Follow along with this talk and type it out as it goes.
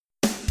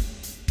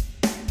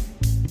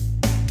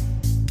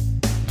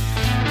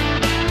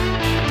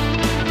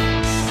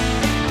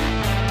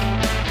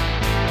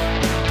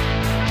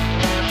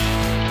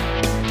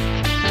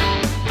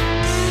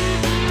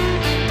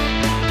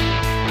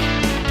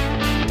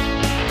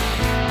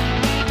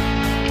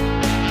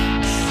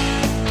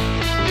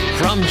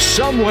From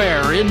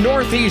somewhere in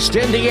Northeast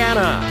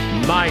Indiana,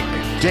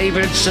 Mike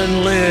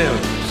Davidson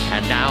lives.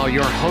 And now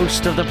your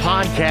host of the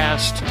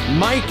podcast,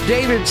 Mike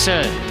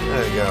Davidson.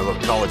 You got a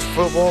little college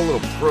football, a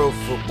little pro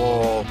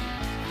football,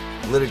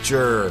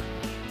 literature,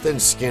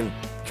 thin-skinned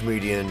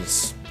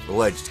comedians,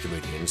 alleged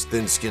comedians,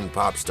 thin-skinned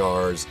pop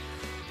stars,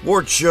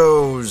 award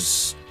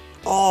shows,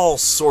 all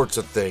sorts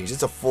of things.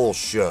 It's a full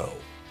show.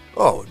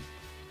 Oh,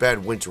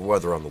 bad winter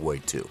weather on the way,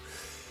 too.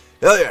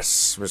 Hell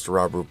yes, Mr.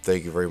 Rob Roop,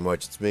 thank you very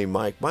much. It's me,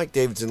 Mike. Mike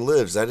Davidson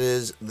Lives. That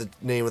is the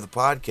name of the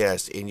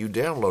podcast, and you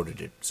downloaded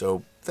it.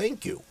 So,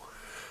 thank you.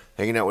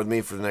 Hanging out with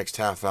me for the next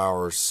half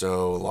hour or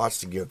so. Lots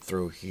to get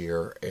through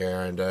here.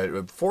 And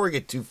before we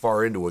get too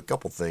far into it, a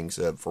couple things.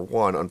 For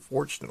one,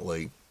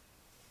 unfortunately,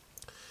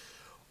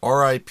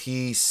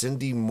 R.I.P.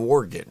 Cindy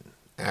Morgan,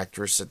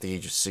 actress at the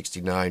age of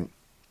 69.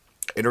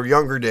 In her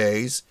younger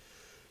days,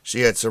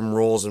 she had some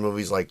roles in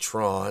movies like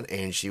Tron,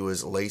 and she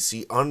was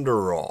Lacey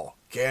Underall,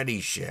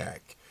 Caddyshack.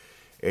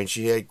 And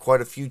she had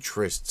quite a few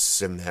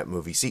trysts in that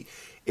movie. See,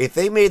 if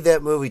they made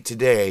that movie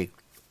today,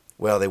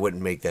 well, they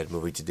wouldn't make that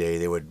movie today.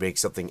 They would make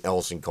something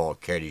else and call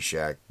it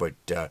Caddyshack. But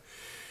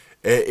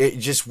it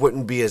just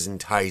wouldn't be as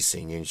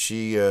enticing. And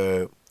she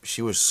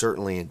was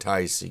certainly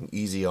enticing,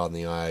 easy on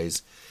the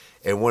eyes,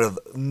 and one of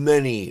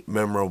many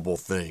memorable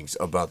things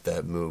about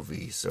that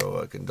movie.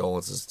 So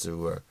condolences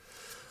to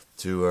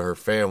her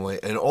family.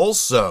 And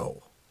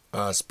also,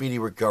 speedy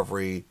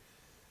recovery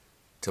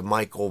to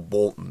Michael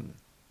Bolton.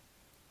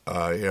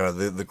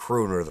 The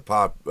crooner, the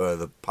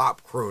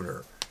pop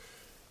crooner.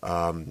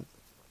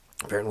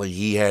 Apparently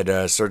he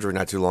had surgery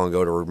not too long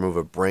ago to remove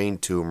a brain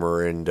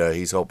tumor, and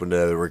he's hoping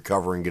to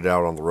recover and get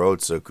out on the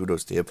road, so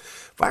kudos to him.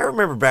 If I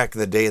remember back in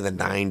the day in the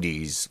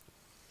 90s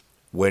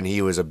when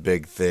he was a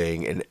big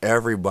thing, and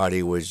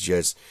everybody was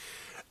just,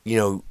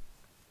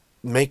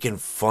 making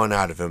fun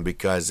out of him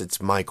because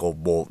it's Michael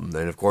Bolton.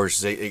 And, of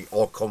course, it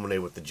all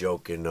culminated with the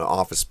joke in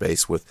Office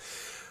Space with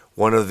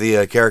one of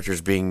the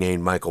characters being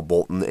named Michael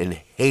Bolton and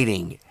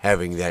hating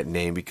having that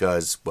name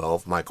because, well,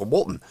 of Michael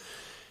Bolton.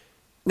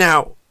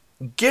 Now,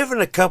 given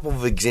a couple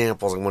of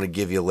examples I'm going to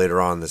give you later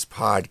on in this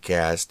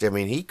podcast, I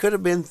mean, he could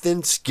have been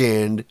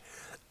thin-skinned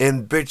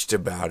and bitched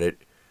about it,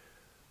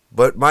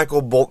 but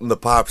Michael Bolton, the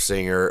pop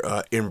singer,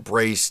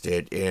 embraced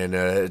it, and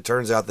it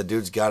turns out the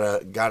dude's got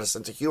a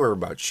sense of humor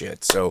about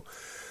shit. So,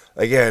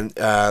 again,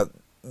 the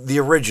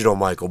original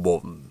Michael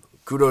Bolton.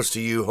 Kudos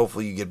to you.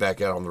 Hopefully you get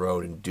back out on the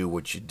road and do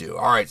what you do.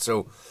 All right,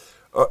 so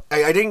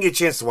I didn't get a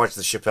chance to watch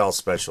the Chappelle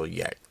special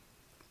yet.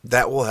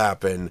 That will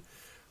happen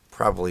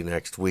probably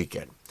next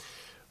weekend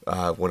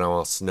when I'm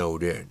all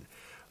snowed in.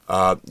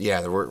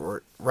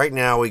 Right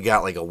now we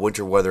got like a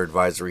winter weather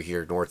advisory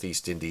here in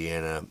Northeast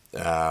Indiana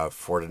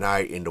for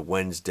tonight into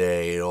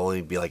Wednesday. It'll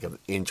only be like an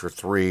inch or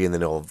 3, and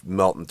then it'll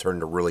melt and turn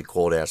to really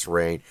cold-ass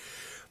rain.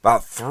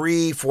 About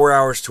 3-4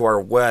 hours to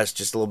our west,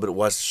 just a little bit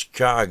west of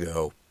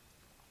Chicago,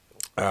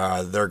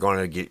 they're going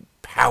to get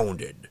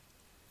pounded.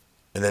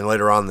 And then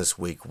later on this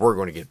week, we're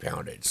going to get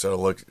pounded. So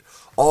look,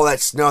 all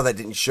that snow that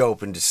didn't show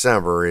up in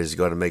December is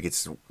going to make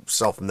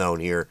itself known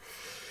here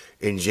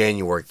in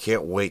January.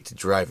 Can't wait to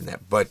drive in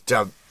that. But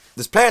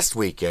this past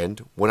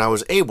weekend, when I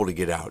was able to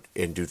get out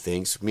and do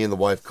things, me and the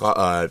wife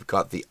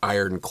caught the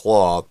Iron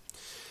Claw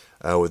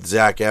with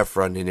Zac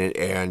Efron in it.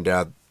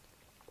 And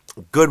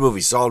good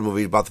movie, solid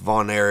movie about the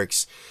Von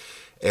Erichs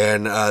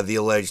and the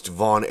alleged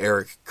Von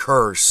Erich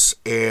curse.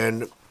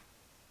 And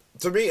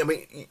to me, I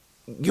mean,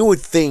 you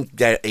would think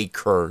that a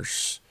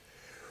curse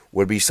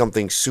would be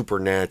something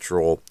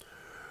supernatural.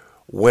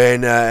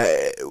 When,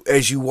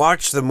 as you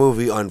watch the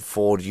movie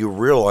unfold, you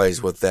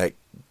realize what that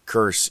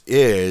curse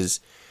is,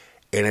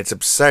 and it's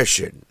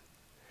obsession,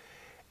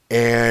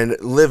 and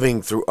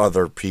living through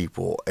other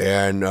people.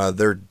 And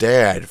their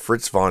dad,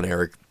 Fritz Von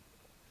Erich,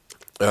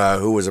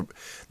 who was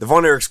the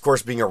Von Erichs, of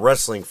course, being a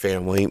wrestling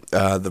family,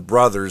 the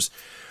brothers,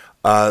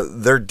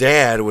 their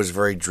dad was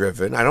very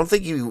driven. I don't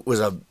think he was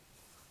a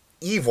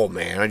evil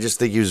man. I just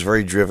think he was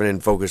very driven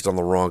and focused on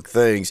the wrong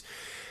things.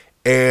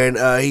 And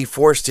he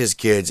forced his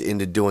kids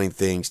into doing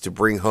things to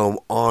bring home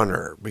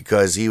honor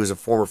because he was a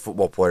former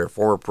football player,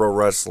 former pro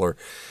wrestler.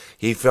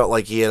 He felt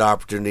like he had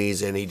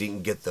opportunities and he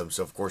didn't get them.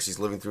 So, of course, he's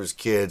living through his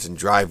kids and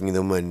driving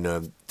them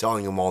and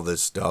telling them all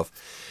this stuff.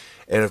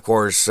 And, of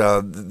course,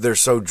 they're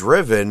so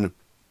driven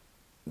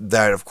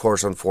that, of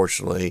course,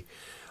 unfortunately,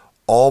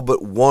 all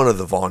but one of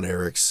the Von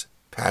Erichs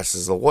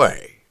passes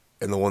away.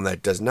 And the one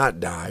that does not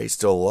die,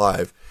 still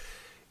alive,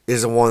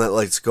 is the one that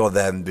lets go of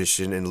that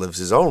ambition and lives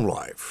his own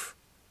life.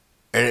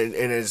 And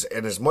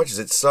as much as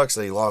it sucks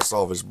that he lost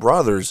all of his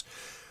brothers,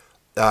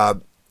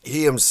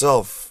 he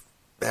himself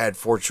had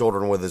 4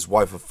 children with his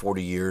wife of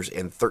 40 years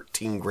and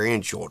 13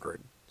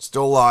 grandchildren.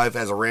 Still alive,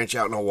 has a ranch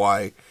out in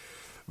Hawaii.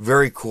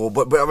 Very cool.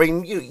 But I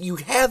mean, you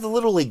have the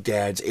Little League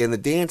dads and the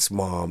dance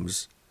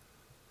moms.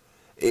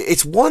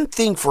 It's one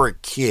thing for a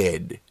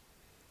kid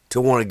to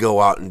want to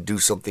go out and do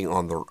something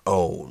on their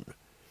own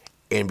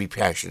and be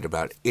passionate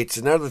about it. It's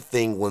another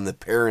thing when the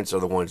parents are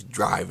the ones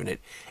driving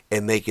it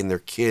and making their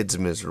kids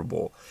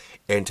miserable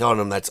and telling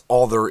them that's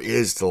all there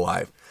is to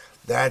life.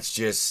 That's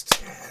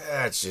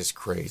just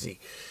crazy.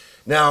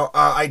 Now,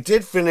 I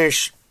did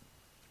finish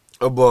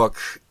a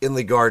book, In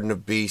the Garden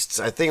of Beasts.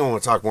 I think I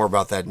want to talk more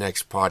about that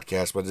next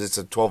podcast, but it's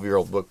a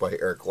 12-year-old book by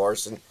Eric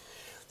Larson.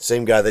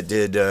 Same guy that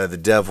did The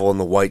Devil in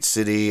the White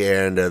City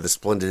and The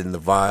Splendid and the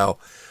Vile.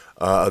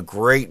 A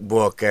great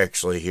book,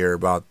 actually, here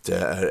about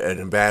an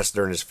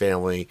ambassador and his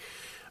family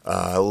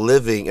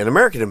an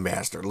American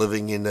ambassador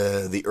living in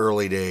the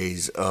early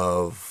days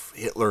of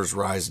Hitler's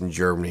rise in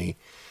Germany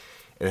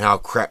and how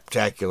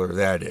craptacular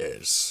that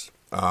is.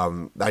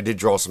 I did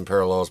draw some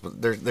parallels,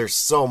 but there's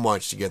so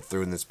much to get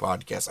through in this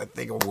podcast. I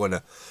think I'm going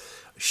to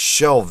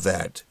shelve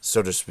that,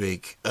 so to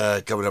speak,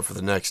 coming up for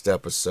the next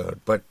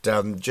episode. But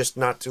just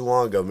not too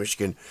long ago,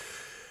 Michigan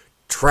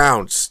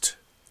trounced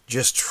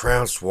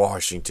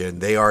Washington.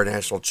 They are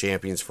national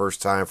champions,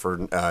 first time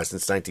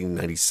since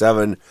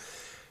 1997.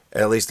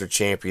 At least they're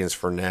champions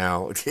for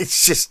now.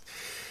 It's just,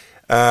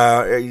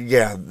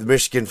 the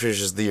Michigan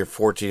finishes the year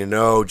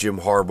 14-0.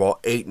 Jim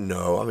Harbaugh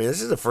 8-0. I mean,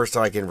 this is the first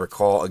time I can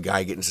recall a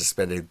guy getting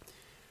suspended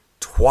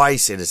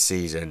twice in a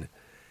season,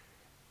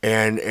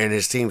 and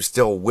his team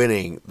still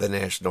winning the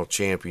national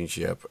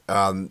championship.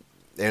 And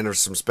there's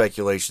some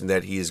speculation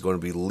that he is going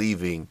to be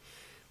leaving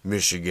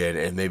Michigan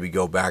and maybe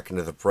go back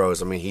into the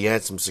pros. I mean, he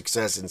had some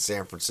success in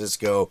San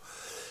Francisco.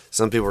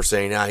 Some people are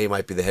saying now he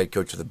might be the head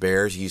coach of the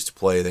Bears. He used to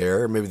play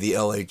there. Maybe the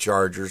L.A.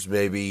 Chargers.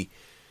 Maybe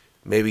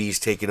he's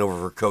taking over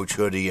for Coach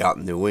Hoodie out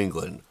in New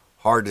England.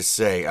 Hard to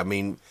say. I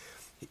mean,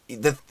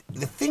 the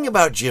thing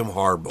about Jim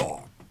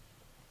Harbaugh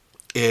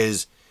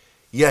is,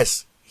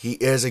 yes, he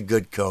is a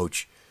good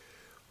coach,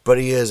 but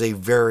he is a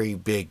very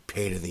big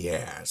pain in the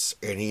ass.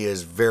 And he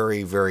is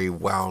very, very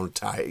wound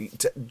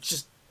tight.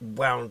 Just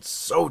wound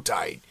so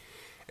tight.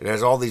 It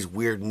has all these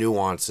weird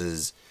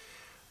nuances.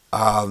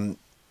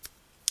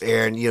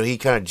 And, he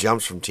kind of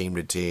jumps from team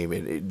to team.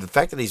 And the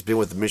fact that he's been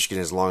with Michigan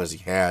as long as he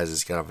has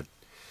is kind of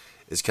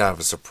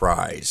a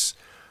surprise.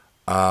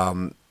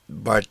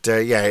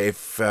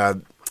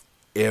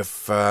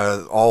 If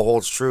all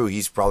holds true,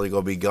 he's probably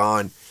going to be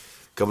gone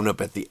coming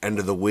up at the end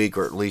of the week,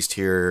 or at least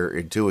here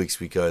in 2 weeks,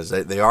 because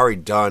they already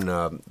done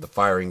the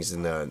firings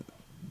in the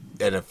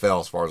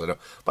NFL, as far as I know.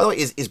 By the way,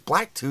 is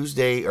Black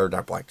Tuesday, or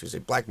not Black Tuesday,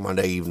 Black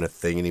Monday even a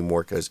thing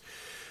anymore? Because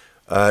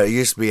it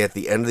used to be at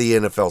the end of the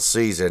NFL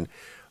season,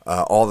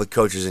 all the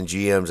coaches and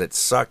GMs that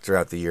sucked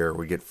throughout the year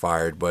would get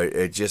fired, but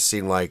it just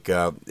seemed like,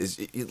 at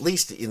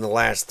least in the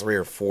last 3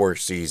 or 4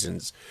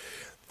 seasons,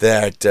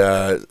 that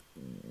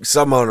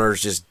some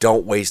owners just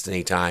don't waste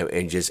any time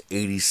and just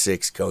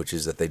 86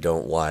 coaches that they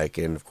don't like.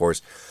 And, of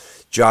course,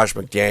 Josh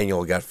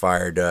McDaniel got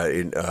fired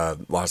in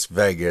Las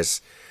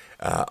Vegas.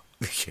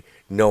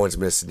 No one's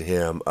missing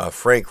him.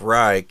 Frank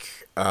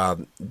Reich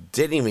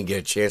didn't even get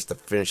a chance to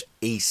finish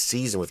a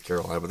season with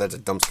Carolina, but that's a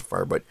dumpster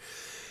fire. But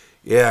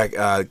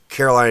yeah,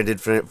 Carolina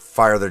did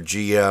fire their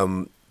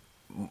GM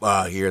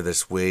here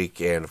this week,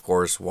 and of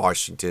course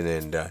Washington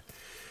and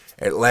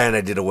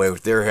Atlanta did away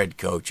with their head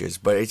coaches.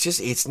 But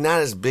it's not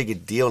as big a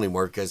deal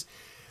anymore because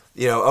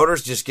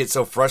owners just get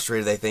so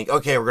frustrated. They think,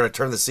 okay, we're going to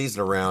turn the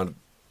season around,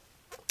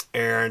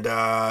 and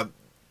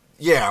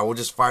we'll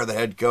just fire the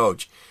head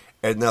coach,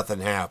 and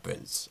nothing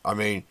happens. I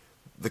mean,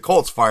 the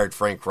Colts fired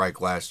Frank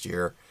Reich last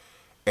year,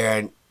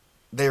 and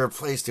they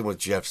replaced him with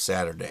Jeff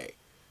Saturday.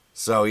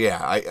 So,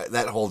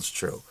 that holds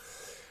true.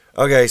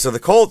 Okay, so the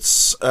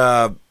Colts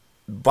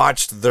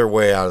botched their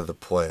way out of the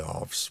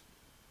playoffs.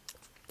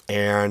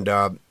 And,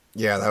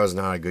 that was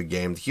not a good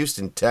game. The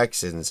Houston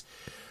Texans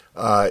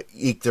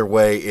eked their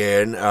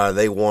way in.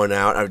 They won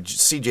out.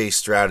 C.J.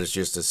 Stroud is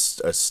just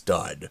a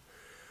stud.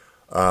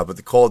 But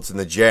the Colts and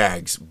the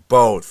Jags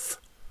both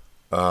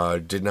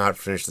did not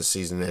finish the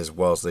season as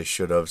well as they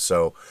should have.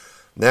 So,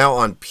 now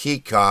on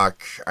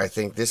Peacock, I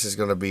think this is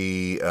going to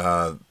be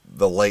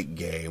the late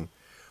game.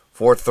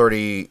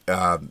 4:30,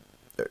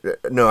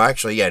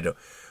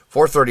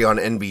 4:30 on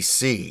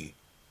NBC,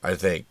 I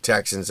think.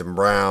 Texans and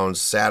Browns,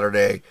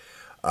 Saturday.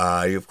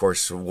 You, of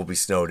course, will be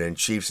snowed in.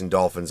 Chiefs and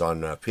Dolphins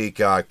on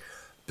Peacock.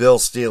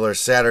 Bills, Steelers,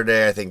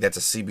 Saturday. I think that's a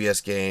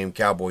CBS game.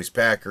 Cowboys,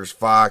 Packers,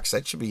 Fox.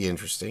 That should be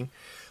interesting.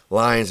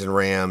 Lions and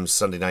Rams,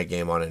 Sunday night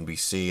game on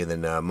NBC. And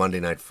then Monday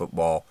Night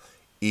Football,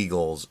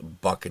 Eagles,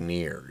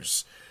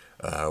 Buccaneers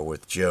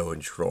with Joe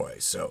and Troy.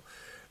 So,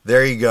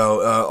 there you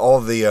go. All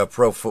of the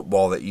pro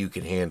football that you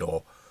can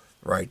handle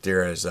right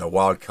there as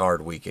Wild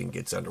Card Weekend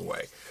gets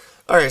underway.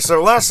 All right,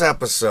 so last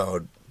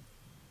episode,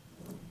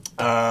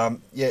 kind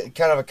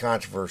of a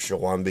controversial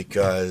one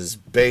because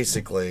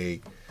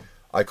basically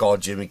I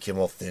called Jimmy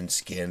Kimmel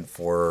thin-skinned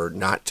for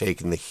not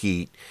taking the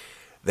heat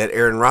that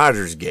Aaron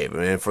Rodgers gave him.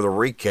 And for the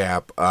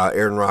recap,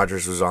 Aaron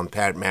Rodgers was on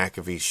Pat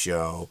McAfee's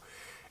show,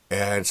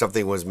 and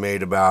something was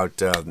made about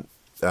the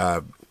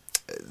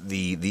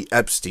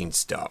Epstein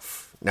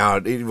stuff. Now,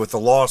 with the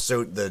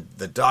lawsuit,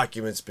 the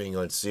documents being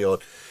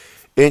unsealed,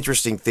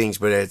 interesting things,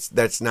 but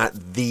that's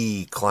not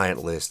the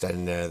client list,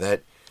 and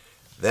that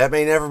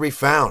may never be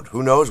found.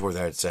 Who knows where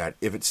that's at,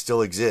 if it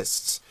still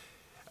exists.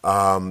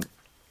 But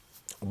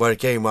it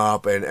came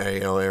up, and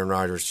Aaron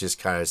Rodgers just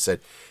kind of said,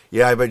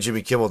 Yeah, I bet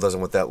Jimmy Kimmel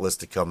doesn't want that list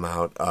to come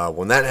out.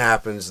 When that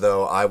happens,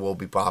 though, I will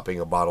be popping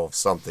a bottle of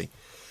something.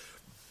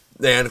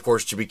 And, of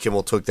course, Jimmy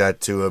Kimmel took that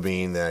to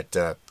mean that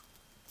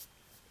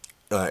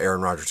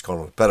Aaron Rodgers called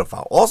him a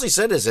pedophile. All he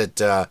said is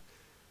that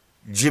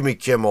Jimmy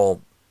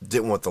Kimmel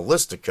didn't want the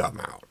list to come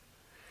out.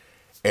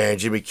 And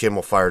Jimmy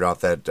Kimmel fired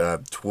off that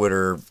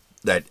Twitter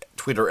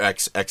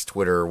X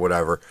Twitter or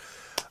whatever,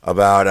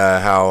 about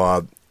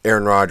how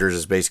Aaron Rodgers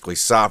is basically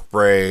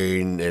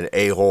soft-brained and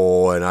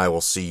a-hole, and I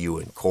will see you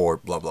in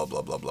court, blah, blah,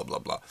 blah, blah, blah, blah,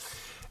 blah.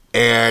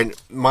 And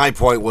my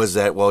point was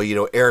that, well,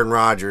 Aaron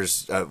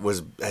Rodgers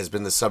has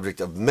been the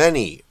subject of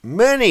many,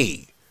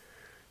 many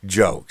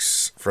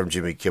jokes from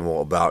Jimmy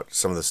Kimmel about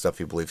some of the stuff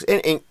he believes.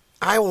 And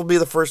I will be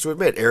the first to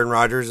admit, Aaron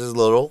Rodgers is a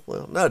little,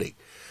 nutty.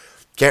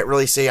 Can't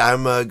really say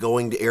I'm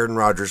going to Aaron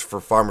Rodgers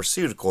for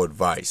pharmaceutical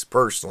advice,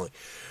 personally.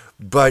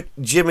 But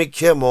Jimmy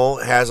Kimmel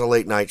has a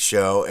late-night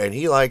show, and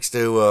he likes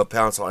to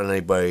pounce on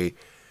anybody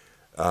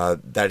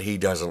that he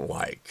doesn't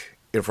like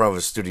in front of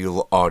a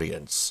studio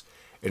audience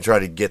and try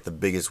to get the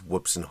biggest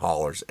whoops and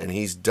hollers. And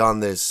he's done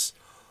this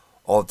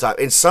all the time.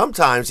 And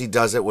sometimes he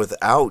does it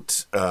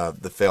without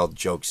the failed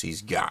jokes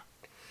he's got.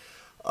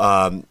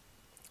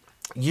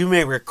 You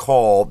may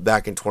recall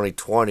back in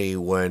 2020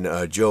 when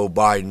Joe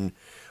Biden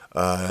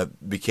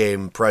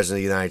became president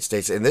of the United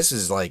States, and this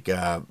is like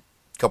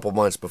couple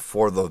months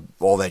before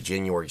all that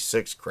January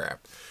 6th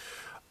crap.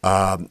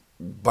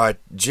 But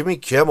Jimmy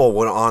Kimmel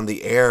went on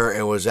the air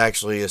and was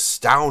actually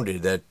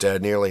astounded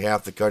that nearly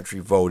half the country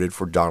voted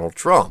for Donald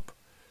Trump.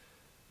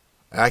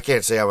 I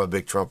can't say I'm a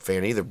big Trump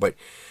fan either, but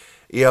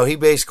he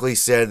basically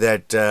said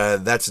that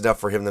that's enough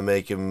for him to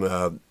make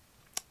him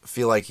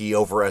feel like he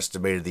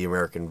overestimated the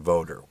American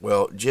voter.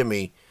 Well,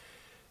 Jimmy,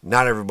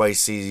 not everybody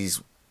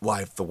sees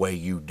life the way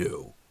you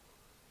do.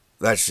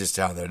 That's just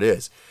how that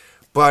is.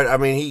 But, I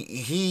mean,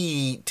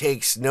 he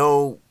takes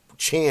no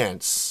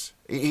chance.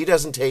 He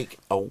does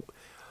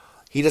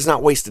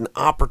not waste an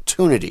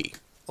opportunity,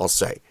 I'll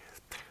say,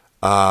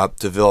 to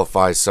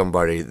vilify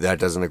somebody that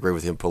doesn't agree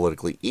with him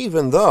politically,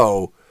 even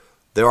though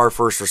there are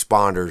first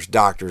responders,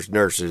 doctors,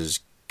 nurses,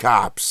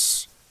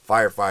 cops,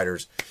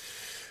 firefighters,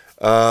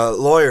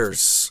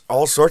 lawyers,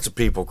 all sorts of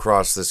people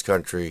across this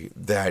country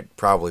that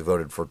probably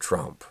voted for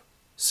Trump.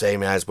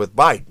 Same as with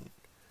Biden.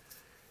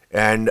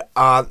 And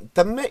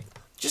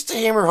just to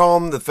hammer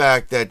home the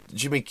fact that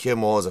Jimmy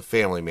Kimmel is a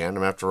family man,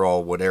 and after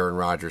all, what Aaron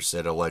Rodgers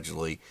said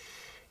allegedly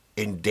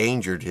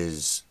endangered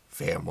his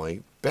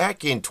family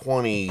back in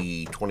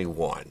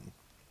 2021.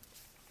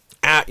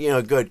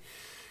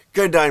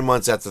 Good 9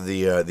 months after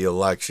the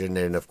election,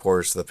 and of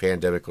course the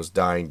pandemic was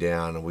dying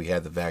down, and we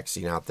had the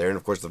vaccine out there, and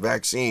of course the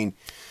vaccine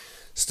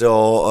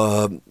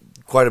still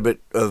quite a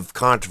bit of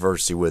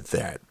controversy with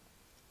that.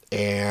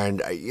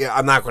 And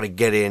I'm not going to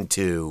get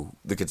into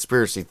the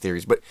conspiracy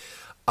theories, but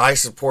I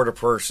support a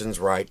person's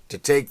right to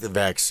take the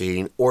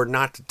vaccine or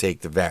not to take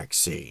the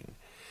vaccine.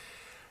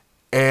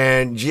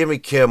 And Jimmy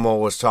Kimmel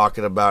was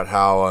talking about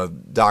how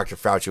Dr.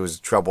 Fauci was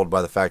troubled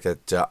by the fact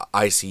that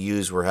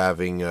ICUs were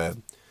having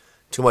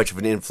too much of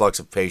an influx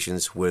of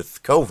patients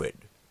with COVID.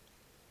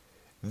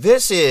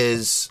 This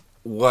is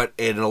what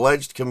an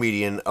alleged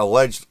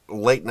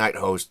late-night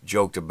host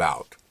joked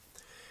about.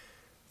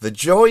 The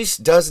choice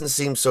doesn't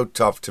seem so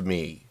tough to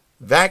me.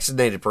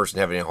 Vaccinated person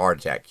having a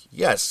heart attack.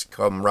 Yes,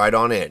 come right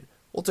on in.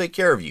 We'll take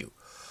care of you.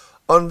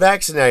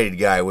 Unvaccinated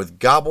guy with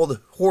gobbled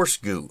horse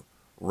goo.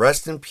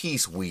 Rest in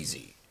peace,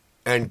 Wheezy.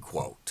 End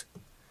quote.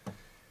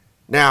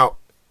 Now,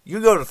 you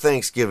go to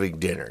Thanksgiving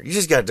dinner. You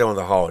just got done with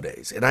the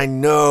holidays. And I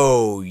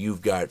know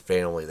you've got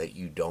family that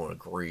you don't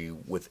agree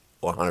with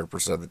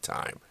 100% of the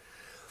time.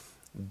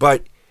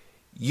 But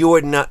you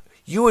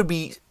would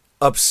be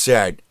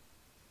upset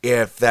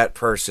if that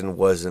person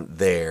wasn't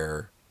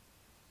there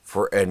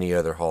for any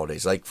other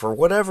holidays. Like, for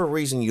whatever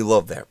reason, you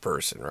love that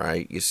person,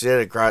 right? You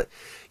sit across,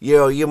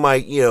 you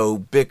might,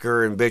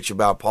 bicker and bitch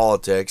about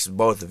politics,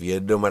 both of you,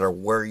 no matter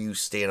where you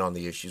stand on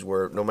the issues,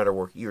 no matter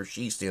where he or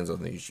she stands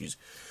on the issues.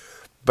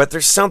 But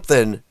there's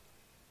something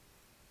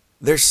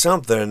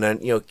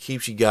that,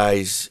 keeps you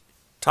guys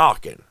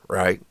talking,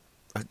 right?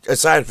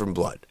 Aside from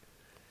blood.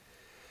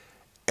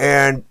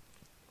 And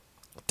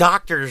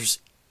doctors,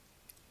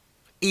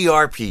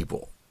 ER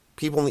people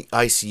in the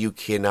ICU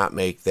cannot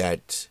make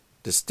that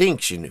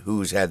distinction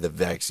who's had the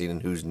vaccine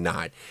and who's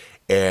not,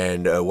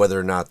 and whether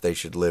or not they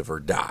should live or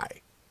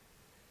die.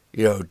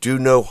 Do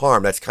no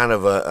harm. That's kind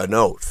of an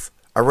oath.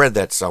 I read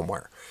that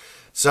somewhere.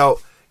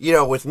 So,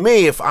 with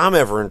me, if I'm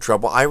ever in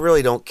trouble, I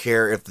really don't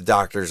care if the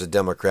doctor's a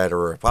Democrat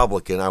or a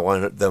Republican. I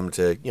want them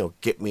to,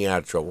 get me out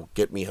of trouble,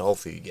 get me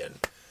healthy again,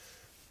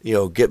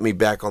 get me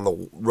back on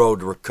the road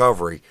to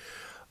recovery.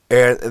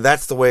 And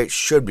that's the way it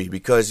should be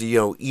because,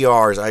 ERs,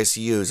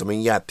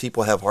 ICUs,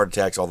 people have heart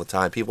attacks all the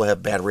time. People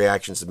have bad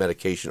reactions to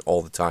medication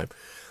all the time.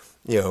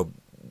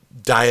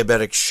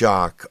 Diabetic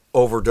shock,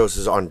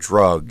 overdoses on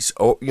drugs,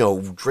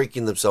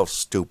 drinking themselves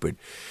stupid,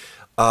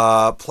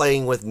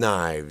 playing with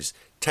knives,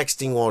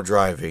 texting while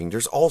driving.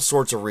 There's all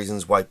sorts of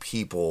reasons why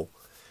people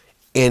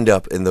end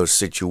up in those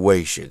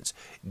situations.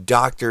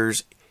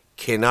 Doctors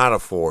cannot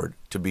afford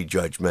to be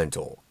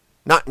judgmental.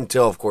 Not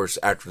until, of course,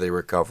 after they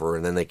recover,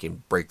 and then they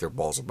can break their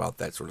balls about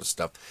that sort of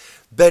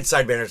stuff.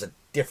 Bedside manner is a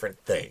different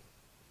thing.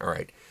 All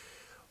right.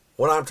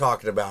 What I'm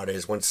talking about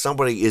is when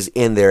somebody is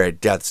in there at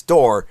death's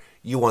door,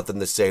 you want them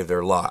to save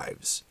their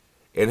lives.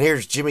 And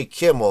here's Jimmy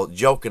Kimmel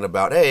joking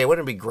about, hey,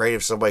 wouldn't it be great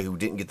if somebody who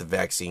didn't get the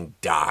vaccine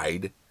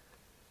died?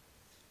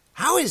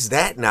 How is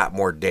that not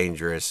more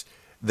dangerous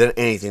than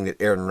anything that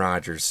Aaron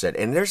Rodgers said?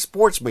 And there's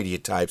sports media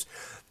types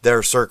that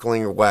are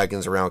circling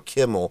wagons around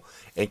Kimmel,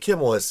 and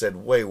Kimmel has said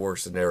way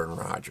worse than Aaron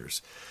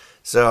Rodgers.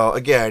 So,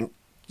 again,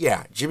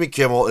 yeah, Jimmy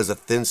Kimmel is a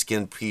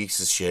thin-skinned piece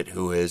of shit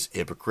who is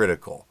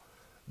hypocritical.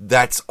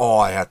 That's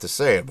all I have to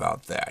say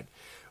about that.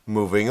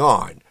 Moving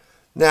on.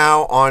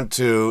 Now, on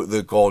to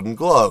the Golden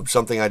Globe,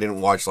 something I didn't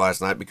watch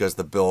last night because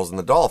the Bills and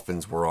the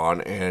Dolphins were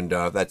on, and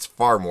that's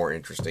far more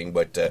interesting.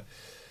 But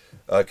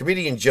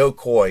comedian Joe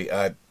Coy,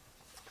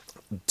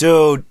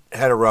 dude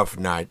had a rough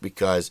night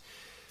because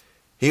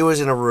he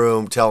was in a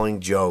room telling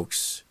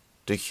jokes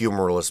to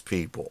humorless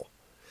people.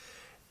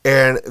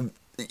 And,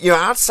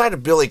 outside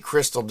of Billy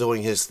Crystal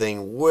doing his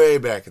thing way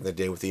back in the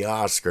day with the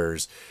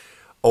Oscars,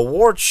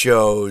 award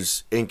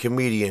shows and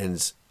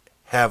comedians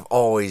have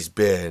always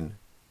been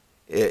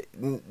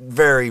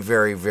very,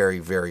 very, very,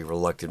 very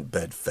reluctant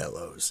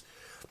bedfellows.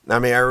 I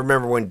mean, I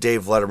remember when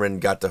Dave Letterman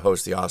got to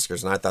host the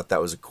Oscars, and I thought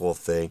that was a cool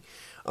thing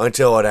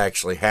until it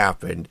actually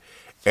happened.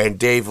 And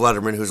Dave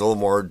Letterman, who's a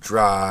little more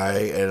dry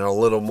and a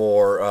little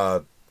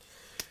more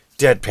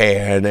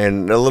deadpan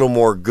and a little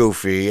more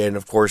goofy, and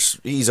of course,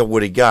 he's a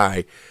witty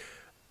guy,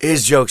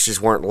 his jokes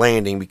just weren't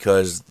landing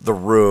because the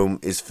room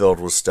is filled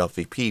with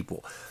stuffy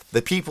people.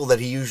 The people that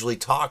he usually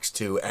talks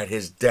to at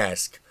his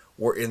desk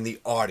were in the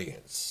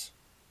audience.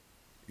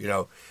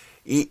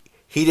 He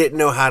didn't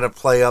know how to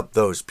play up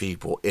those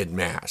people en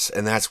masse,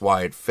 and that's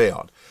why it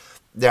failed.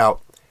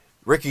 Now,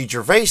 Ricky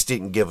Gervais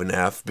didn't give an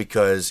F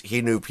because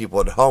he knew people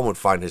at home would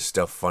find his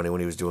stuff funny when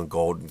he was doing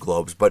Golden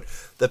Globes, but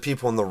the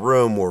people in the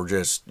room were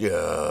just,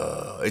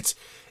 it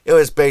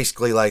was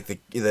basically like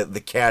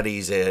the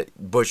caddies at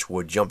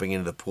Bushwood jumping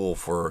into the pool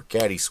for a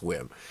caddy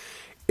swim.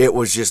 It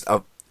was just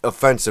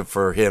offensive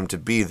for him to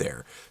be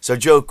there. So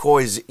Joe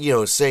Coy's,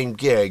 same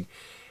gig,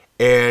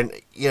 and,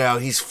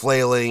 he's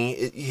flailing.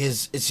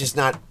 It's just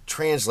not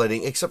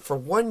translating, except for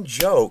one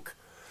joke.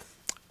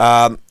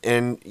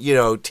 And,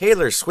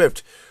 Taylor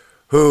Swift,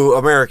 who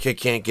America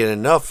can't get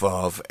enough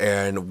of,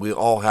 and we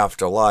all have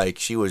to like,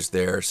 she was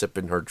there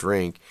sipping her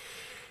drink.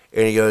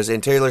 And he goes,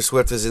 and Taylor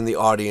Swift is in the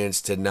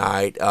audience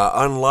tonight.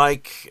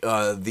 Unlike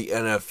the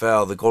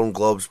NFL, the Golden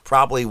Globes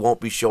probably won't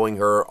be showing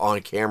her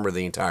on camera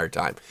the entire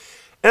time.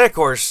 And, of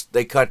course,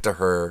 they cut to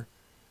her.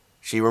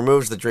 She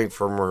removes the drink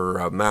from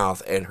her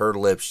mouth, and her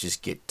lips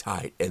just get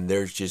tight. And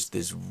there's just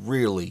this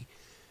really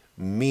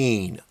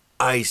mean,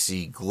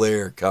 icy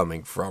glare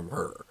coming from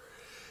her.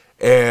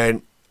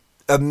 And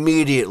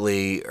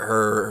immediately,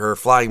 her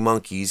flying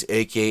monkeys,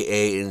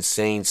 a.k.a.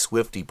 Insane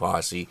Swiftie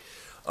Posse,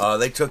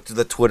 they took to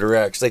the Twitter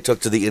X, they took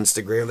to the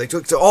Instagram, they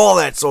took to all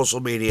that social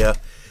media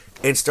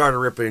and started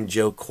ripping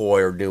Joe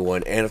Coy a new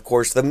one. And, of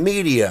course, the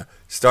media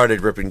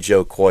started ripping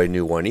Joe Coy a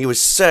new one. He was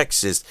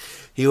sexist.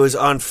 He was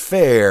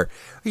unfair.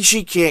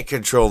 She can't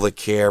control the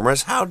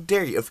cameras. How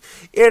dare you?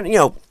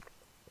 And,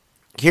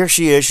 here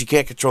she is. She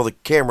can't control the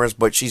cameras,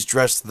 but she's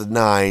dressed to the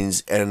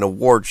nines at an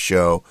award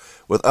show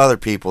with other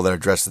people that are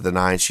dressed to the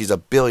nines. She's a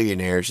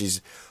billionaire.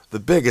 She's the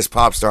biggest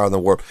pop star in the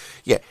world.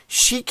 Yeah,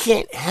 she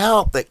can't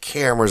help that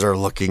cameras are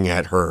looking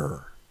at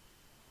her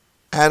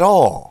at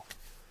all.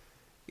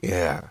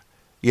 Yeah.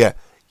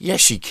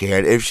 Yes, she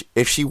can.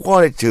 If she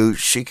wanted to,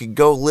 she could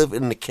go live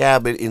in the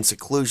cabin in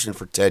seclusion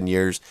for 10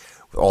 years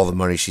with all the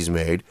money she's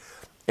made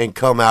and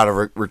come out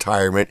of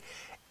retirement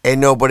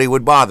and nobody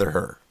would bother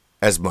her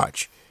as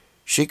much.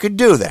 She could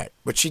do that,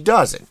 but she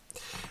doesn't.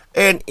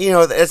 And,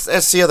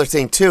 that's the other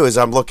thing, too, is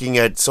I'm looking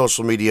at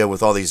social media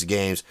with all these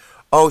games.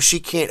 Oh, she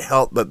can't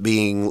help but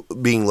being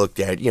looked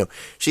at.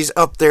 She's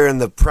up there in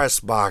the press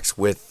box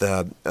with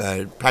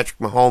Patrick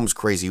Mahomes'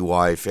 crazy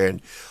wife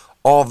and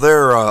all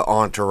their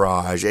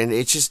entourage. And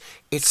it's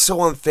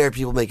so unfair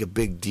people make a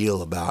big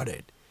deal about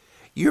it.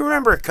 You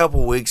remember a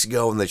couple weeks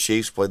ago when the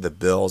Chiefs played the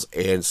Bills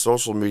and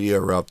social media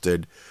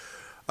erupted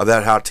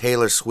about how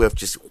Taylor Swift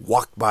just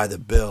walked by the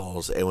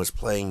Bills and was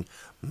playing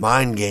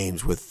mind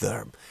games with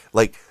them.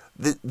 Like,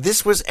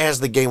 this was as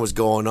the game was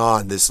going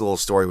on, this little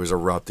story was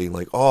erupting.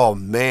 Like, oh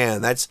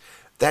man, that's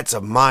a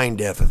mind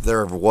F if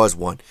there ever was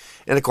one.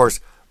 And of course,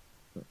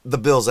 the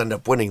Bills end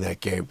up winning that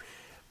game.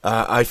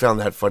 I found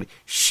that funny.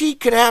 She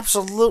could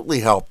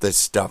absolutely help this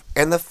stuff.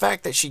 And the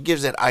fact that she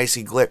gives that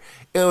icy glare,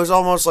 it was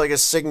almost like a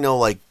signal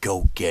like,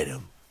 go get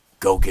him.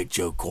 Go get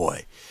Joe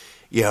Coy.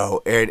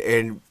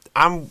 And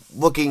I'm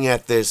looking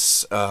at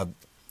this, I'm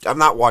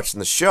not watching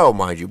the show,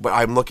 mind you, but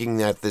I'm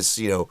looking at this,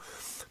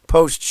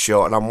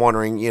 post-show, and I'm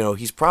wondering,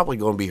 he's probably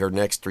going to be her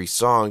next 3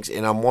 songs,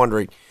 and I'm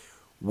wondering,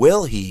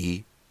 will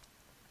he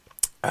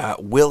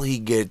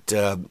get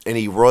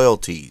any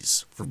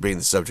royalties for being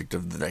the subject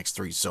of the next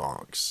 3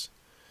 songs?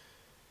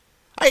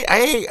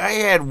 I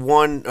had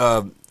one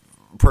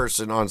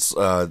person on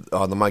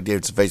the Mike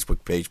Davidson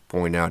Facebook page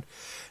point out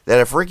that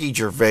if Ricky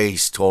Gervais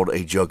told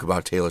a joke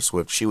about Taylor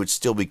Swift, she would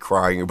still be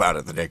crying about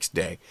it the next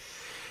day.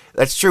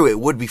 That's true. It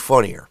would be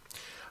funnier.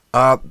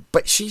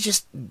 But she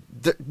just,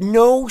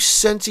 no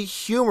sense of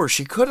humor.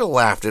 She could have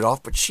laughed it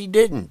off, but she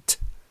didn't.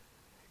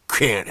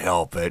 Can't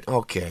help it.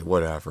 Okay,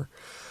 whatever.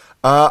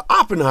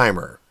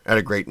 Oppenheimer had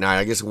a great night.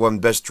 I guess it won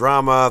Best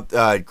Drama.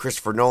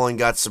 Christopher Nolan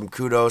got some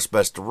kudos.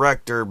 Best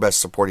Director, Best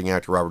Supporting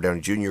Actor Robert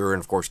Downey Jr.,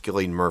 and of course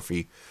Cillian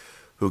Murphy,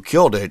 who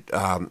killed it,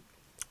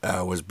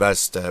 was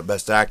Best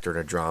Actor in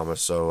a Drama.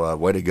 So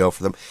way to go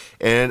for them.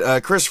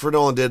 And Christopher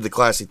Nolan did the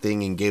classy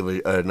thing and gave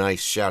a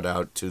nice shout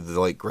out to the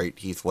late great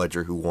Heath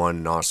Ledger, who won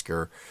an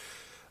Oscar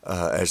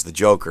as the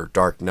Joker.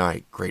 Dark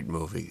Knight, great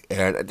movie.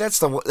 And that's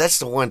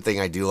the one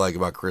thing I do like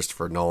about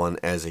Christopher Nolan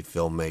as a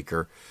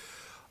filmmaker.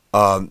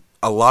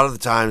 A lot of the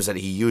times that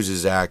he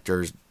uses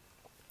actors,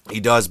 he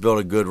does build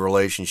a good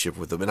relationship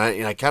with them. And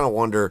I kind of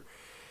wonder,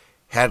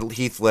 had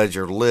Heath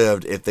Ledger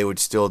lived, if they would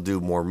still do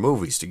more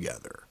movies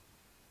together.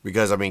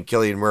 Because, I mean,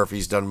 Cillian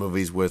Murphy's done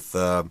movies with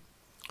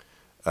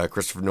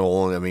Christopher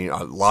Nolan. I mean,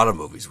 a lot of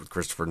movies with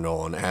Christopher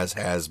Nolan, as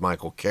has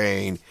Michael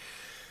Caine,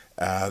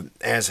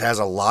 as has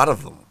a lot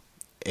of them.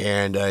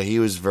 And he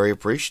was very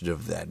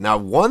appreciative of that. Now,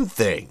 one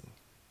thing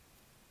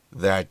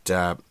that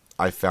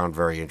I found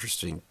very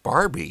interesting,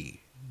 Barbie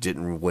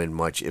didn't win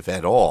much, if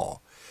at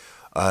all.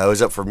 It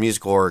was up for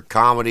musical or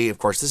comedy. Of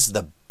course, this is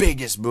the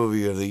biggest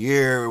movie of the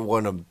year.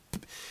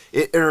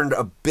 It earned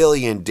 $1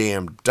 billion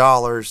damn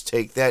dollars.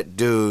 Take that,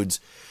 dudes.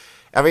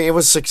 I mean, it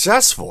was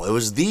successful. It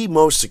was the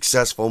most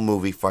successful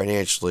movie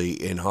financially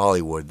in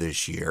Hollywood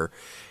this year.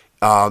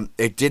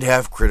 It did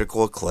have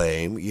critical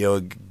acclaim. You know,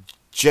 it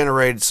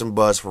generated some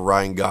buzz for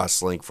Ryan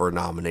Gosling for a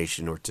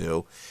nomination or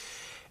two.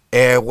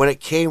 And when it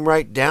came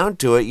right down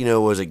to it, you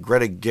know, was it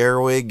Greta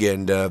Gerwig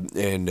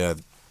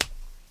and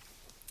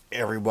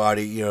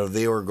everybody, you know,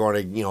 they were going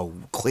to, you know,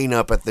 clean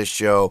up at this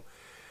show.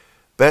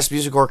 Best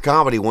musical or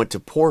comedy went to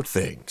Poor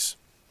Things.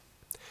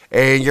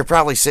 And you're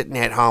probably sitting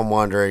at home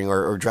wondering,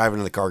 or driving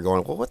in the car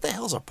going, well, what the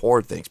hell's a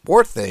Poor Things?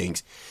 Poor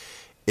Things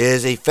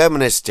is a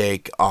feminist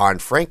take on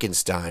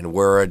Frankenstein,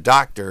 where a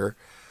doctor,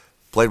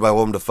 played by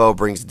Willem Dafoe,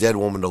 brings a dead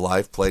woman to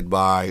life, played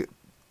by,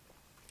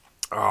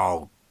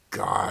 oh,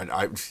 God,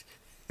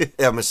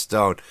 Emma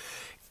Stone.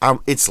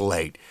 It's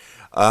late.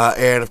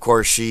 And, of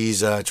course,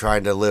 she's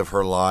trying to live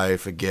her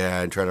life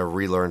again, trying to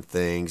relearn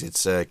things.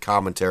 It's a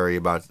commentary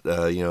about,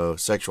 you know,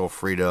 sexual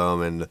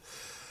freedom and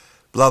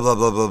blah, blah,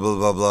 blah, blah, blah,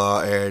 blah,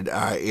 blah. And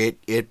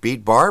it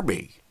beat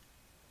Barbie.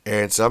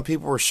 And some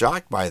people were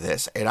shocked by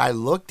this. And I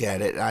looked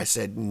at it and I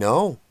said,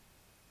 no,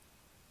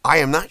 I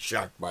am not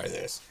shocked by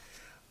this.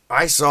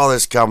 I saw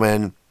this come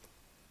in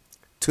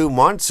 2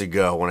 months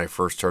ago when I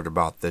first heard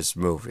about this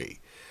movie.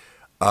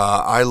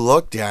 I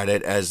looked at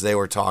it as they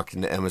were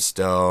talking to Emma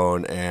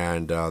Stone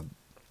and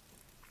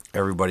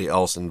everybody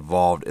else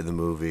involved in the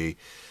movie.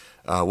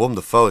 Willem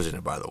Dafoe's in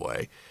it, by the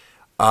way.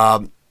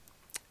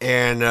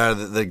 And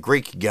the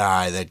Greek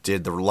guy that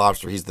did The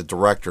Lobster, he's the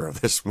director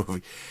of this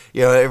movie.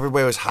 You know,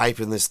 everybody was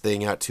hyping this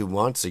thing out 2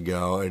 months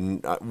ago.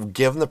 And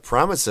given the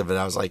premise of it,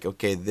 I was like,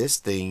 okay, this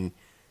thing,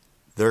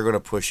 they're going to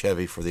push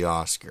heavy for the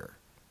Oscar.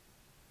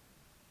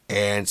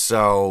 And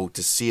so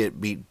to see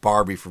it beat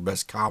Barbie for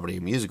Best Comedy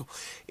and Musical,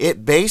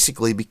 it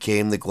basically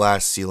became the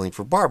glass ceiling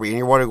for Barbie. And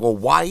you're wondering, well,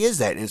 why is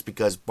that? And it's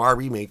because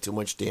Barbie made too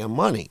much damn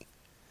money.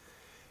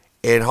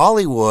 In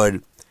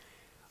Hollywood,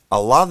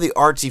 a lot of the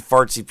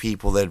artsy-fartsy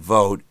people that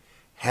vote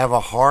have a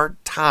hard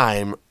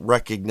time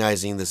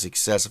recognizing the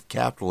success of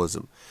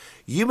capitalism.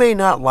 You may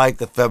not like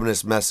the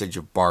feminist message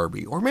of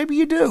Barbie, or maybe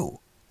you do.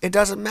 It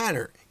doesn't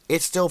matter.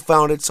 It still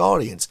found its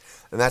audience.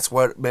 And that's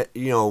what,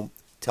 you know,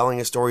 telling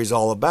a story is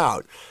all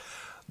about.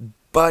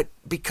 But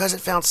because it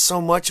found so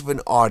much of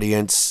an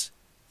audience,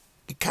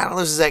 it kind of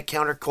loses that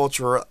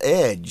countercultural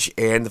edge.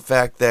 And the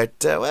fact that,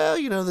 well,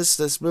 you know,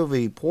 this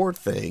movie, Poor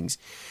Things,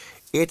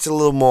 it's a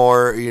little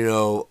more, you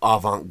know,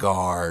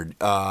 avant-garde.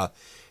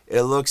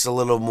 It looks a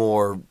little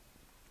more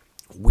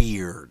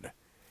weird.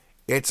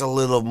 It's a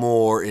little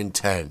more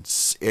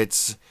intense.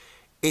 It's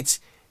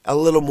a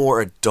little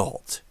more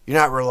adult. You're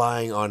not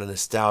relying on a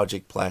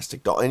nostalgic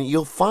plastic doll. And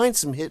you'll find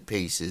some hit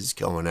pieces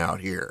coming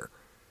out here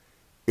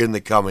in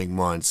the coming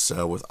months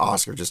with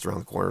Oscar just around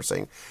the corner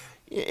saying,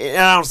 and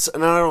I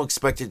don't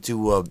expect it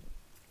to,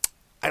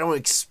 I don't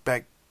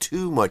expect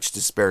too much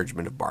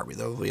disparagement of Barbie.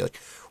 They'll be like,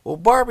 well,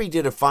 Barbie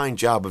did a fine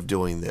job of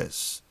doing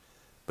this,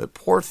 but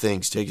Poor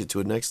Things takes it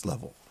to a next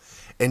level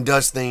and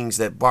does things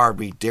that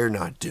Barbie dare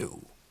not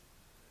do.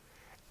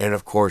 And,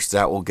 of course,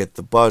 that will get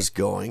the buzz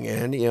going.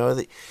 And, you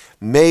know,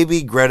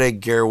 maybe Greta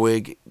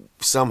Gerwig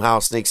somehow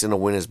sneaks in a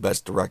win as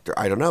Best Director.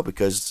 I don't know,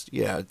 because,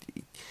 yeah,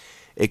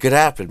 it could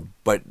happen.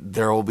 But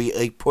there will be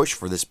a push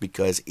for this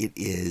because it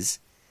is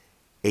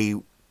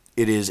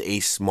a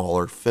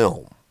smaller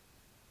film.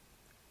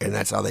 And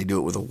that's how they do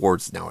it with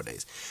awards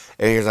nowadays.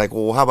 And you're like,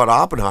 well, how about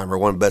Oppenheimer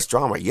won Best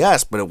Drama?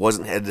 Yes, but it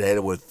wasn't head-to-head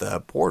with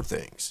Poor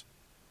Things.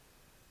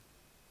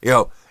 You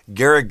know,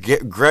 Greta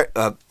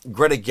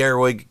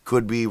Gerwig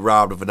could be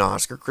robbed of an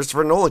Oscar.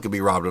 Christopher Nolan could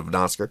be robbed of an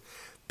Oscar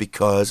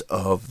because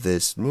of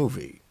this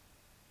movie.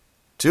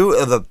 Two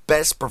of the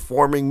best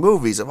performing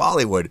movies of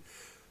Hollywood.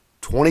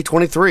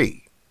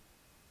 2023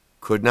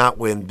 will not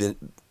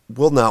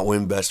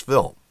win Best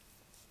Film.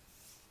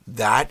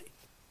 That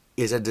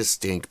is a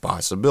distinct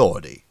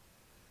possibility.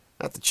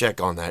 I have to check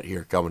on that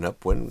here coming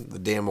up when the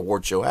damn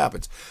award show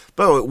happens.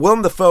 But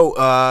Willem Dafoe,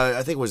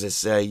 I think was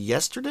this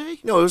yesterday?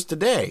 No, it was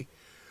today.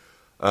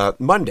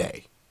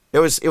 Monday. It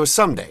was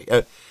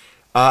Sunday.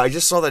 I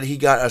just saw that he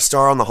got a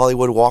star on the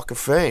Hollywood Walk of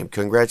Fame.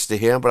 Congrats to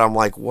him. But I'm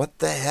like, what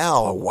the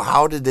hell?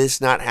 How did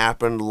this not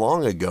happen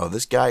long ago?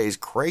 This guy is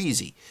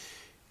crazy.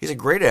 He's a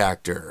great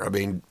actor. I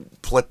mean,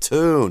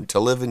 Platoon,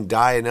 To Live and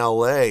Die in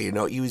L.A. You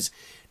know, he was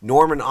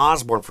Norman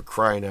Osborn, for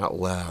crying out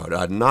loud.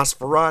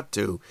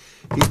 Nosferatu.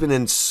 He's been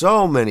in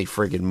so many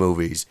friggin'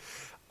 movies.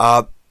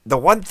 The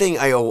one thing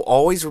I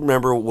always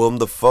remember Willem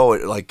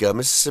Dafoe, like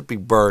Mississippi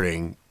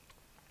Burning,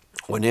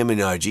 when him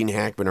and Gene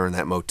Hackman are in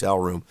that motel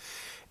room,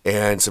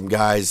 and some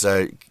guys,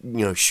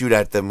 shoot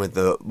at them with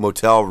the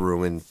motel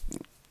room,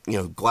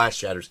 and glass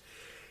shatters,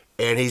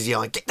 and he's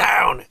yelling, "Get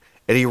down!"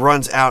 And he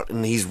runs out,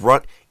 and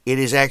It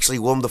is actually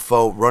Willem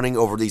Dafoe running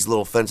over these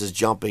little fences,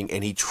 jumping,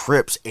 and he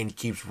trips and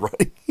keeps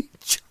running,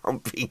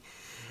 jumping,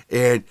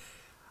 and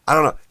I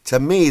don't know. To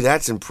me,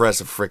 that's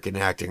impressive freaking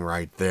acting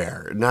right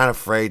there. Not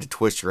afraid to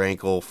twist your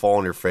ankle, fall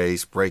on your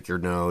face, break your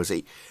nose.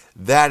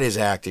 That is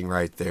acting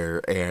right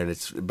there, and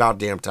it's about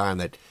damn time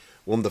that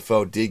Willem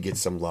Dafoe did get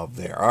some love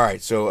there. All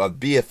right, so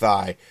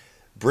BFI,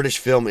 British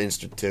Film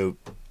Institute,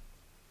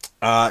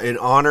 in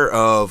honor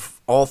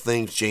of all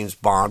things James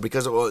Bond,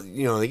 because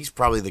he's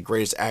probably the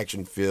greatest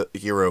action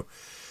hero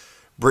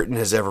Britain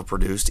has ever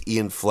produced.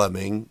 Ian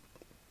Fleming,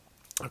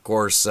 of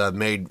course,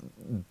 made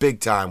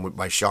big time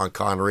by Sean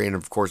Connery, and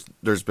of course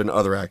there's been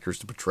other actors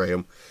to portray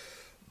him.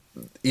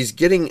 He's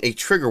getting a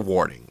trigger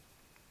warning,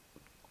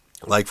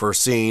 like for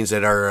scenes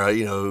that are,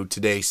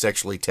 today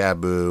sexually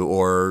taboo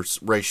or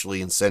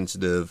racially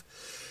insensitive,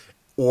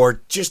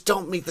 or just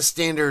don't meet the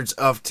standards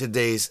of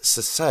today's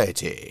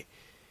society.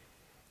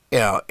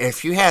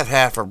 If you have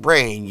half a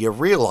brain, you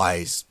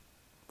realize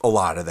a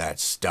lot of that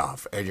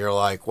stuff, and you're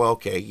like, well,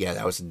 okay, yeah,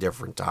 that was a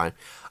different time.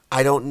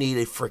 I don't need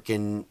a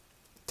freaking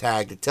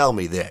tag to tell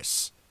me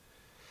this.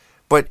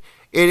 But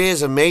it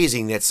is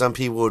amazing that some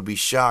people would be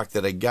shocked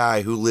that a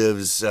guy who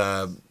lives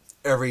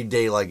every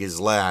day like his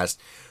last,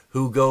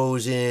 who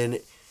goes in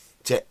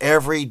to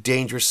every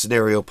dangerous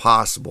scenario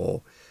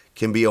possible,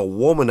 can be a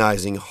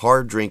womanizing,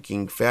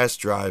 hard-drinking,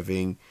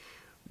 fast-driving,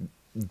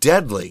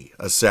 deadly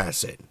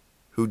assassin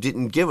who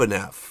didn't give an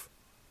F.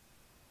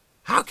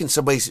 How can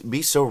somebody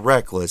be so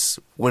reckless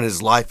when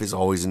his life is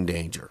always in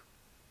danger?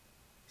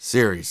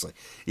 Seriously.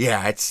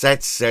 Yeah,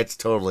 that's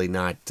totally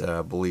not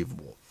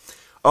believable.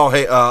 Oh,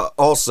 hey,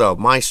 also,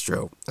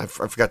 Maestro. I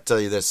forgot to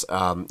tell you this.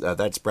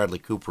 That's Bradley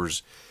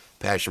Cooper's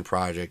passion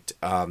project.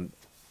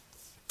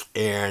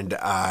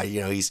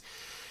 He's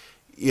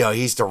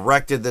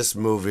directed this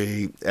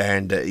movie,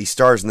 and he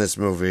stars in this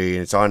movie,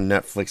 and it's on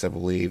Netflix, I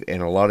believe,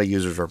 and a lot of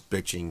users are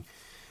bitching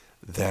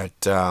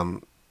that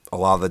a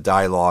lot of the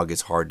dialogue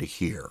is hard to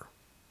hear.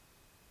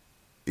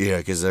 Yeah,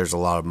 because there's a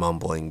lot of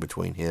mumbling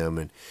between him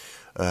and,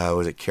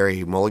 was it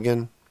Carey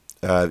Mulligan?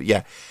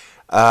 Yeah.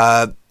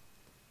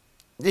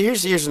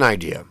 Here's an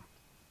idea.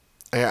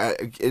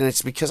 And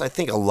it's because I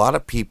think a lot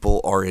of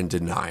people are in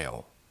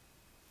denial.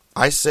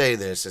 I say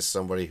this as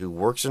somebody who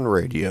works in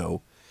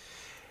radio,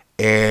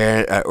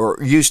 and or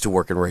used to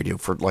work in radio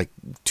for like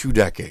 2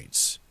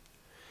 decades.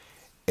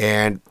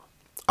 And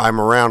I'm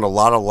around a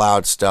lot of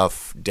loud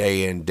stuff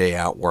day in, day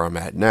out where I'm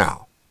at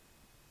now.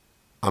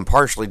 I'm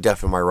partially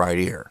deaf in my right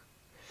ear.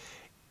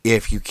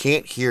 If you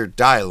can't hear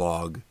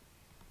dialogue,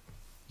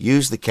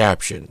 use the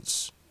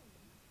captions.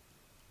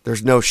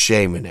 There's no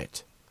shame in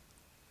it.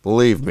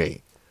 Believe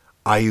me,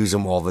 I use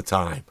them all the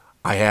time.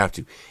 I have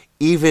to.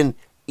 Even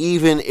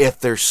if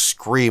they're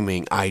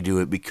screaming, I do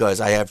it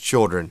because I have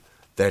children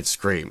that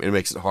scream. It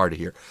makes it hard to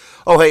hear.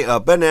 Oh, hey,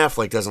 Ben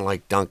Affleck doesn't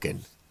like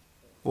Dunkin'.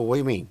 Well, what do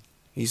you mean?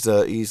 He's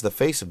the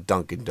face of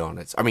Dunkin'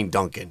 Donuts. I mean,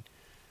 Dunkin'.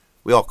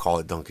 We all call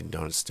it Dunkin'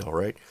 Donuts still,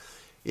 right?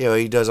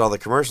 He does all the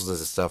commercials and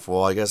stuff.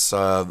 Well, I guess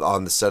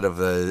on the set of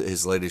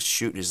his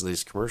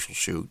latest commercial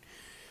shoot,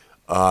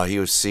 he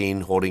was seen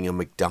holding a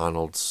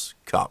McDonald's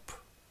cup,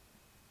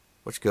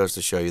 which goes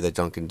to show you that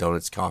Dunkin'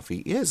 Donuts coffee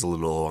is a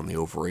little on the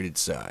overrated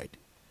side.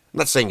 I'm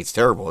not saying it's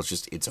terrible. It's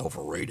just it's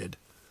overrated.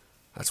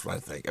 That's what I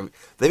think. I mean,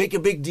 they make a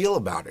big deal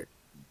about it.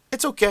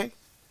 It's okay.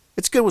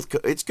 It's good with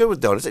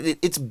donuts.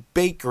 It's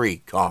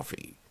bakery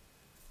coffee,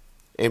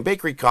 and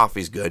bakery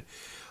coffee is good,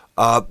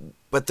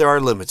 but there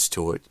are limits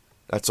to it.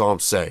 That's all I'm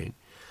saying.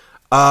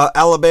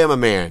 Alabama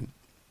man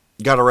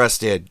got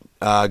arrested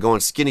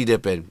going skinny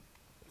dipping,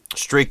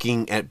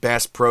 streaking at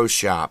Bass Pro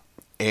Shop,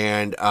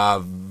 and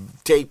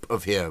video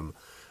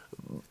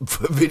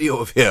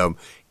of him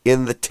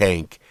in the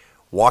tank,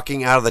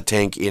 walking out of the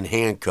tank in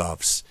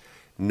handcuffs,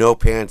 no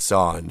pants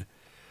on.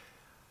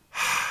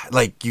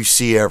 Like, you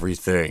see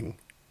everything.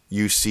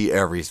 You see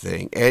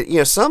everything.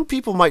 And, some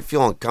people might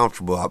feel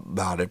uncomfortable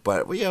about it,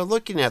 but,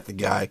 looking at the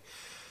guy,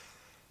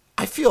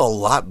 I feel a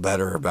lot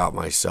better about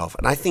myself,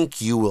 and I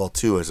think you will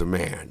too as a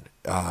man.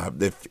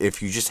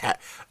 If you just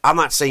I'm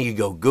not saying you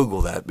go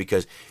Google that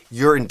because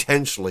you're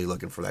intentionally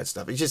looking for that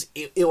stuff. It's just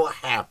it will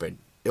happen.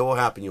 It will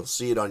happen. You'll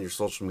see it on your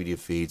social media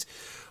feeds,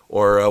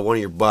 or one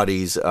of your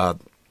buddies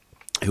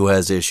who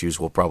has issues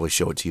will probably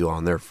show it to you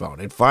on their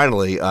phone. And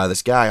finally,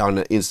 this guy on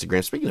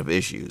Instagram, speaking of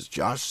issues,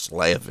 Josh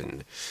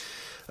Slavin,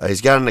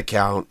 he's got an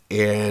account,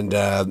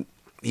 and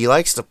he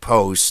likes to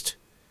post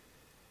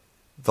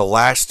the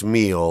last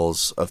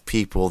meals of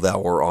people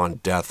that were on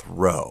death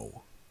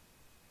row.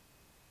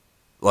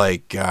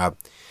 Like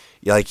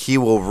he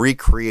will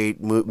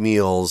recreate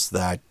meals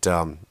that,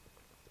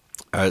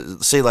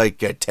 say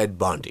like Ted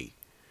Bundy.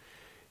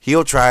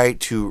 He'll try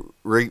to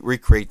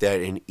recreate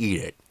that and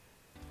eat it.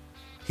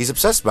 He's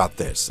obsessed about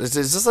this.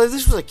 This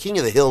was a King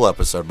of the Hill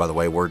episode, by the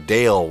way, where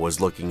Dale was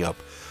looking up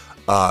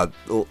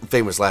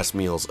famous last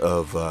meals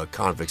of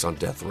convicts on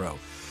death row.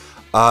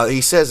 He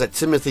says that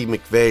Timothy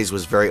McVeigh's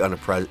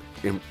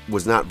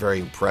was not very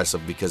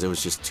impressive because it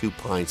was just 2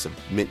 pints of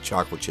mint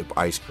chocolate chip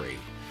ice cream.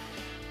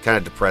 Kind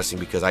of depressing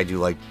because I do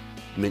like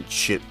mint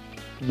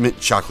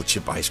chocolate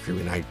chip ice cream,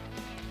 and I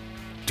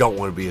don't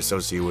want to be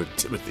associated with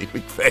Timothy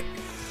McVeigh.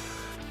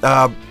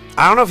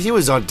 I don't know if he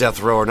was on death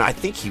row or not. I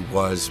think he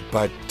was,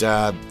 but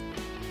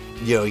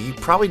you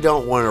probably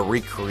don't want to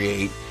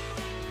recreate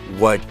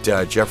what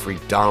Jeffrey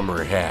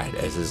Dahmer had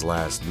as his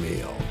last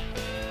meal,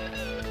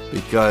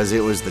 because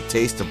it was the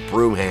taste of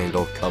broom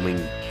handle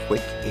coming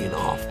quick and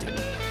often.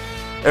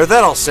 And with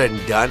that all said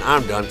and done,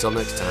 I'm done. Until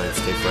next time,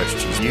 stay fresh,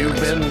 cheese. You've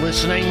been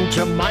listening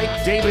to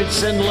Mike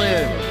Davidson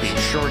Live. Be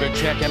sure to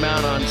check him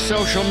out on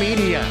social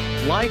media.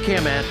 Like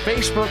him at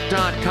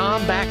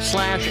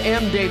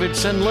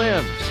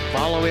facebook.com/mdavidsonlives.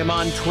 Follow him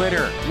on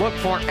Twitter. Look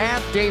for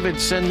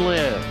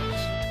 @DavidsonLive.